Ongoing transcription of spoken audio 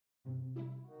The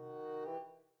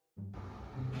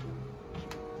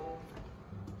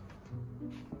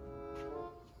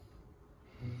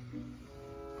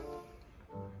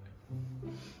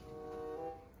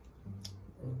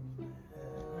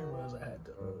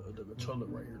controller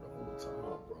right here the whole time,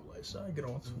 bro. Like, should I get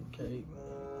on 2K, man?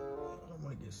 I don't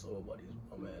want to get sold by these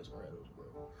bum ass randos, bro.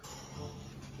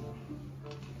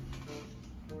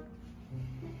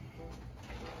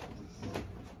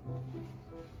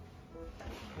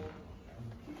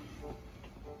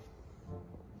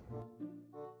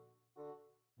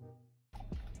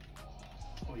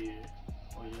 Oh yeah,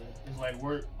 it's like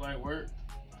work,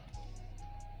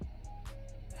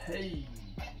 Hey.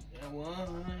 That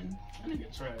one. That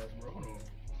nigga trash, bro. Hold on.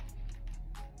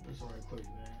 That's alright quick,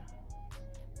 man.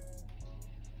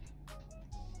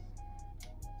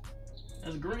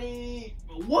 That's green.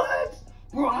 What?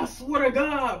 Bro, I swear to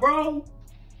God, bro.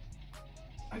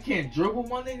 I can't dribble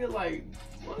my nigga. Like,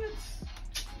 what?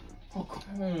 Oh,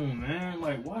 come on, man.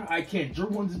 Like, why I can't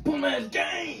dribble in this bum ass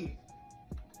game?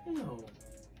 Hell.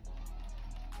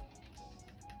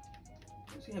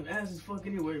 This game ass as fuck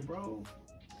anyway, bro.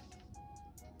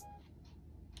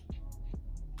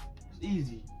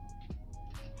 Easy.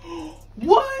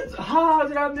 What? How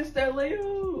did I miss that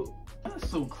layup? That's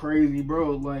so crazy,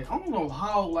 bro. Like, I don't know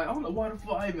how, like, I don't know why the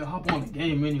fuck I even hop on the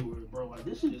game anyway, bro. Like,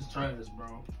 this shit is trash,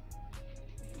 bro.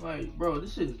 Like, bro,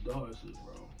 this shit is dog shit,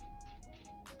 bro.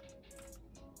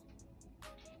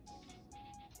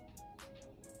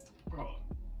 Bro.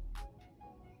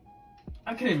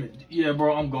 I can't even, yeah,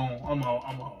 bro, I'm gone. I'm out.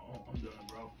 I'm done,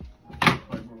 bro.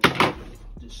 Like, bro,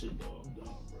 this shit, dog.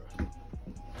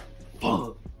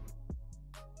 Fuck.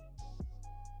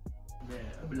 Man,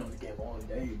 I've been on the game all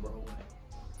day, bro.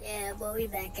 Yeah, boy, we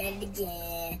back at it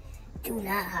again. Do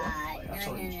not hide. No.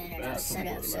 Shut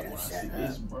up.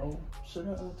 This, bro. Shut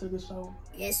up, take a shower.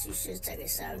 Yes, you should take a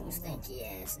shower, you stinky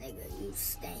ass nigga. You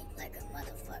stink like a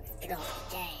motherfucker. Get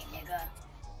off the game, nigga.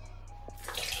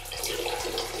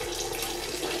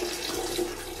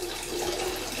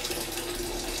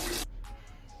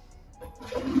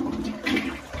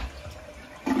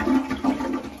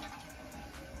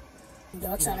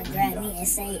 Y'all try to grab me and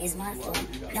say it's my fault.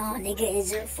 Nah, nigga,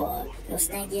 it's your fault. Your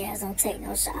stanky ass don't take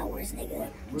no showers, nigga.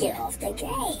 Get off the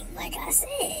game, like I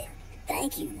said.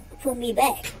 Thank you. Put me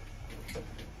back.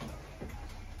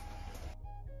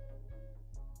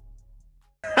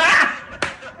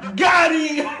 Got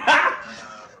him!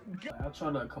 I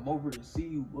try to come over to see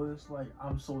you, but it's like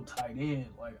I'm so tight in,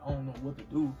 like I don't know what to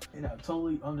do. And I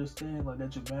totally understand like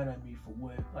that you're mad at me for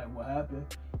what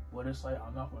happened, but it's like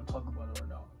I'm not gonna talk about it right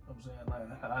now. You know what I'm saying?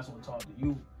 Like I just wanna talk to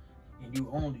you and you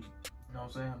only. You know what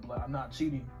I'm saying? But like I'm not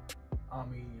cheating. I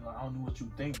mean, like I don't know what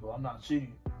you think, but I'm not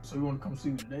cheating. So you wanna come see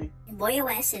me today? Boy, your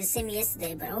ass should have seen me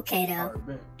yesterday, but okay though. Alright,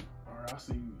 bet. Alright, I'll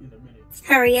see you in a minute.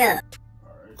 Hurry up.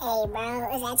 Alright. Hey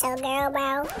bro, is that your girl,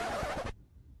 bro?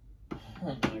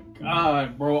 Oh my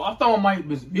God, bro. I thought my mic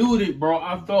was muted, bro.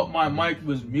 I thought my mic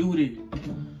was muted.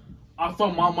 I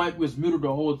thought my mic was muted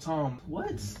the whole time.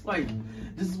 What? Like,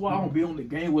 this is why I don't be on the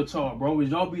game with y'all, bro.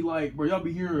 Is y'all be like, bro, y'all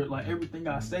be hearing like everything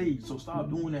I say. So stop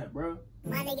doing that, bro.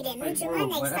 My nigga didn't Like, mute bro, you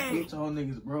next like, I time. hate y'all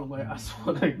niggas, bro. Like, I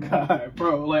swear to God,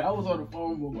 bro. Like, I was on the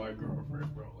phone with my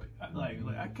girlfriend, bro.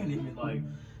 Like I can't even like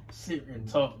sit and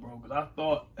talk, bro, because I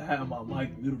thought I had my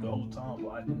mic muted the whole time, but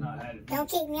I did not have it. Don't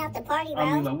kick me out the party, bro.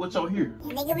 I mean, like, what y'all hear?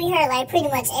 Nigga, we heard like pretty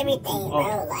much everything,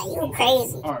 bro. Like, you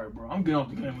crazy. All right, bro. I'm getting off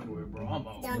the game anyway, bro. I'm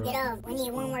out. Don't get off. We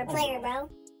need one more player, bro.